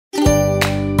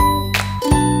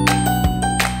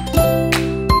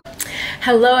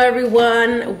Hello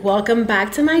everyone, welcome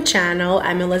back to my channel.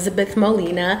 I'm Elizabeth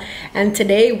Molina, and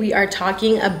today we are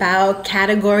talking about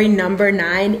category number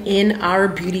 9 in our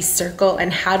beauty circle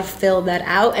and how to fill that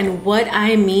out and what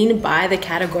I mean by the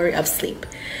category of sleep.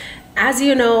 As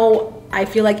you know, I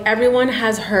feel like everyone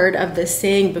has heard of this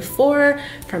saying before,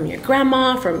 from your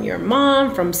grandma, from your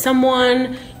mom, from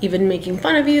someone even making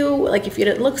fun of you. Like if you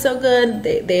didn't look so good,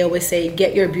 they always say,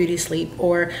 get your beauty sleep,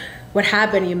 or what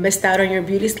happened, you missed out on your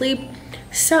beauty sleep.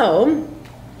 So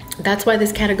that's why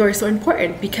this category is so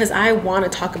important, because I want to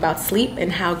talk about sleep and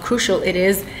how crucial it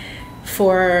is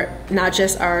for not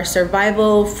just our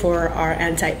survival, for our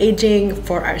anti-aging,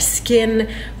 for our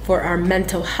skin, for our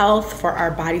mental health, for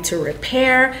our body to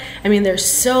repair. I mean, there's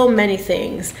so many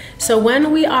things. So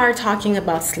when we are talking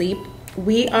about sleep,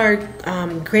 we are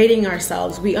grading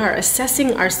ourselves, we are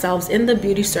assessing ourselves in the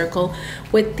beauty circle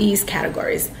with these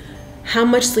categories. How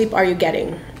much sleep are you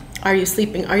getting? Are you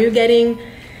sleeping? Are you getting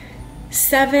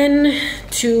 7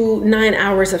 to 9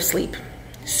 hours of sleep?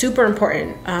 Super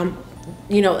important.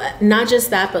 You know, not just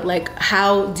that, but like,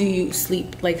 how do you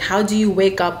sleep? Like, how do you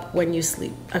wake up when you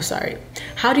sleep? I'm sorry.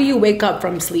 How do you wake up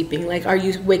from sleeping? Like, are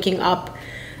you waking up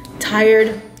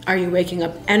tired? Are you waking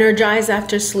up energized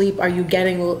after sleep? Are you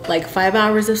getting like 5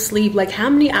 hours of sleep? Like, how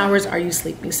many hours are you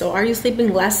sleeping? So are you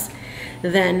sleeping less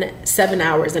than 7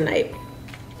 hours a night?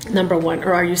 Number one.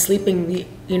 Or are you sleeping the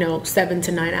 7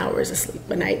 to 9 hours of sleep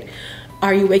a night?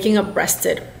 Are you waking up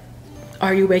rested?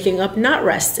 Are you waking up not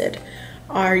rested?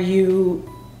 Are you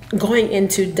going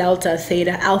into delta,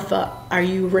 theta, alpha? Are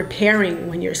you repairing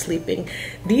when you're sleeping?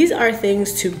 These are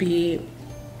things to be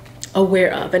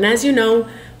aware of. And as you know,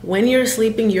 when you're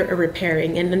sleeping, you're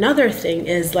repairing. And another thing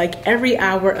is, like, every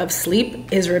hour of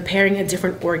sleep is repairing a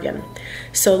different organ.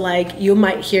 So like, you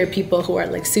might hear people who are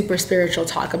like super spiritual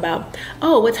talk about,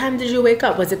 oh, what time did you wake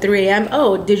up? Was it 3 a.m.?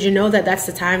 Oh, did you know that that's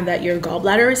the time that your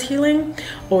gallbladder is healing?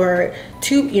 Or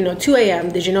 2 a.m.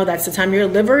 Did you know that's the time your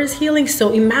liver is healing?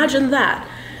 So imagine that.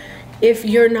 If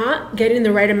you're not getting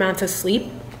the right amount of sleep,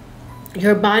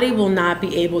 your body will not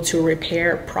be able to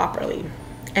repair properly.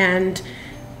 And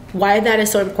why that is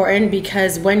so important,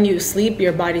 because when you sleep,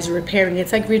 your body's repairing.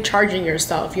 It's like recharging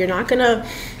yourself. You're not gonna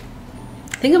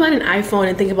think about an iPhone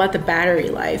and think about the battery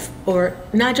life, or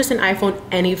not just an iPhone,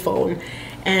 any phone,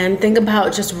 and think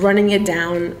about just running it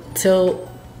down till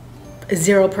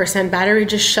 0% battery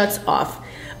just shuts off.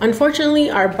 Unfortunately,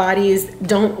 our bodies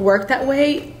don't work that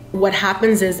way. What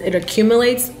happens is it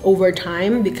accumulates over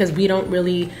time, because we don't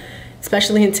really,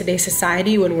 especially in today's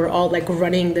society, when we're all like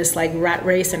running this like rat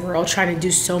race and we're all trying to do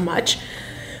so much,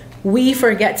 we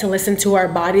forget to listen to our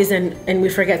bodies, and we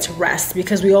forget to rest,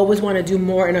 because we always want to do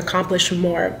more and accomplish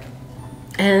more.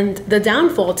 And the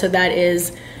downfall to that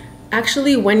is,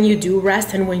 actually, when you do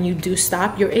rest and when you do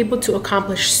stop, you're able to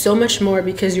accomplish so much more,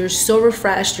 because you're so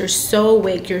refreshed, you're so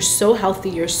awake, you're so healthy,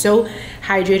 you're so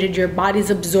hydrated, your body's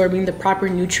absorbing the proper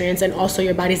nutrients, and also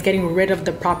your body's getting rid of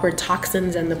the proper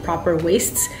toxins and the proper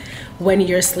wastes when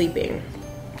you're sleeping.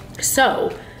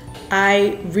 So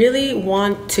I really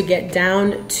want to get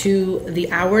down to the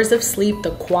hours of sleep,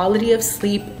 the quality of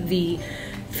sleep, the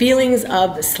feelings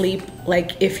of sleep.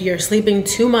 Like, if you're sleeping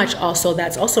too much also,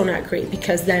 that's also not great,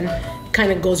 because then it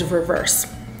kind of goes reverse.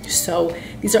 So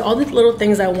these are all the little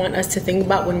things I want us to think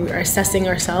about when we are assessing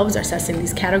ourselves, assessing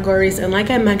these categories. And like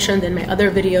I mentioned in my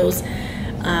other videos,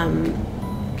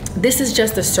 this is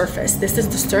just the surface. This is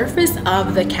the surface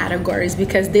of the categories,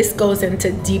 because this goes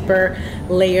into deeper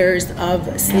layers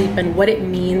of sleep and what it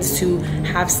means to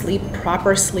have sleep,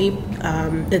 proper sleep,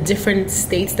 the different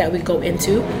states that we go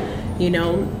into.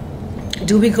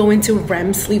 Do we go into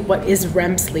REM sleep? What is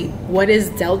REM sleep? What is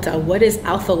delta? What is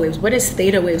alpha waves? What is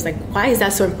theta waves? Like, why is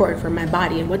that so important for my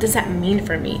body? And what does that mean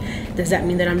for me? Does that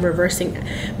mean that I'm reversing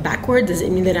backward? Does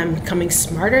it mean that I'm becoming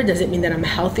smarter? Does it mean that I'm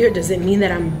healthier? Does it mean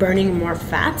that I'm burning more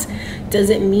fat? Does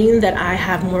it mean that I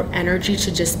have more energy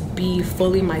to just be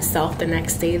fully myself the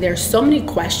next day? There's so many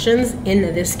questions in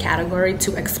this category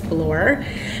to explore,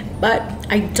 but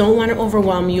I don't want to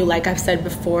overwhelm you. Like I've said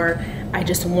before, I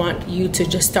just want you to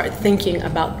just start thinking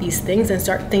about these things and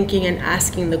start thinking and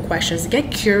asking the questions.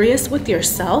 Get curious with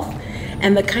yourself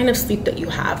and the kind of sleep that you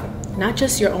have. Not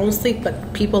just your own sleep,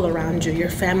 but people around you, your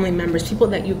family members, people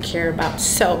that you care about.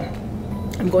 So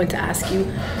I'm going to ask you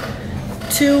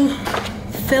to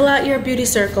fill out your beauty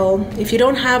circle. If you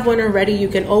don't have one already, you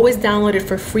can always download it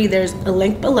for free. There's a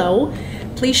link below.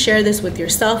 Please share this with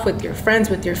yourself, with your friends,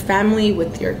 with your family,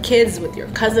 with your kids, with your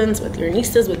cousins, with your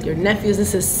nieces, with your nephews.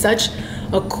 This is such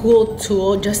a cool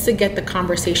tool just to get the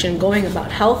conversation going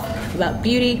about health, about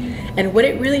beauty, and what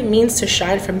it really means to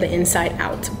shine from the inside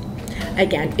out.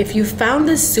 again, if you found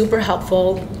this super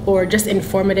helpful or just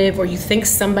informative, or you think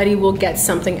somebody will get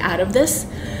something out of this,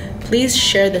 please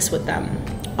share this with them.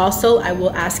 Also, I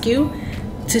will ask you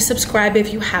to subscribe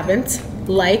if you haven't,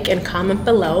 like and comment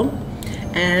below.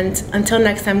 And until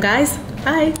next time, guys,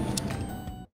 bye.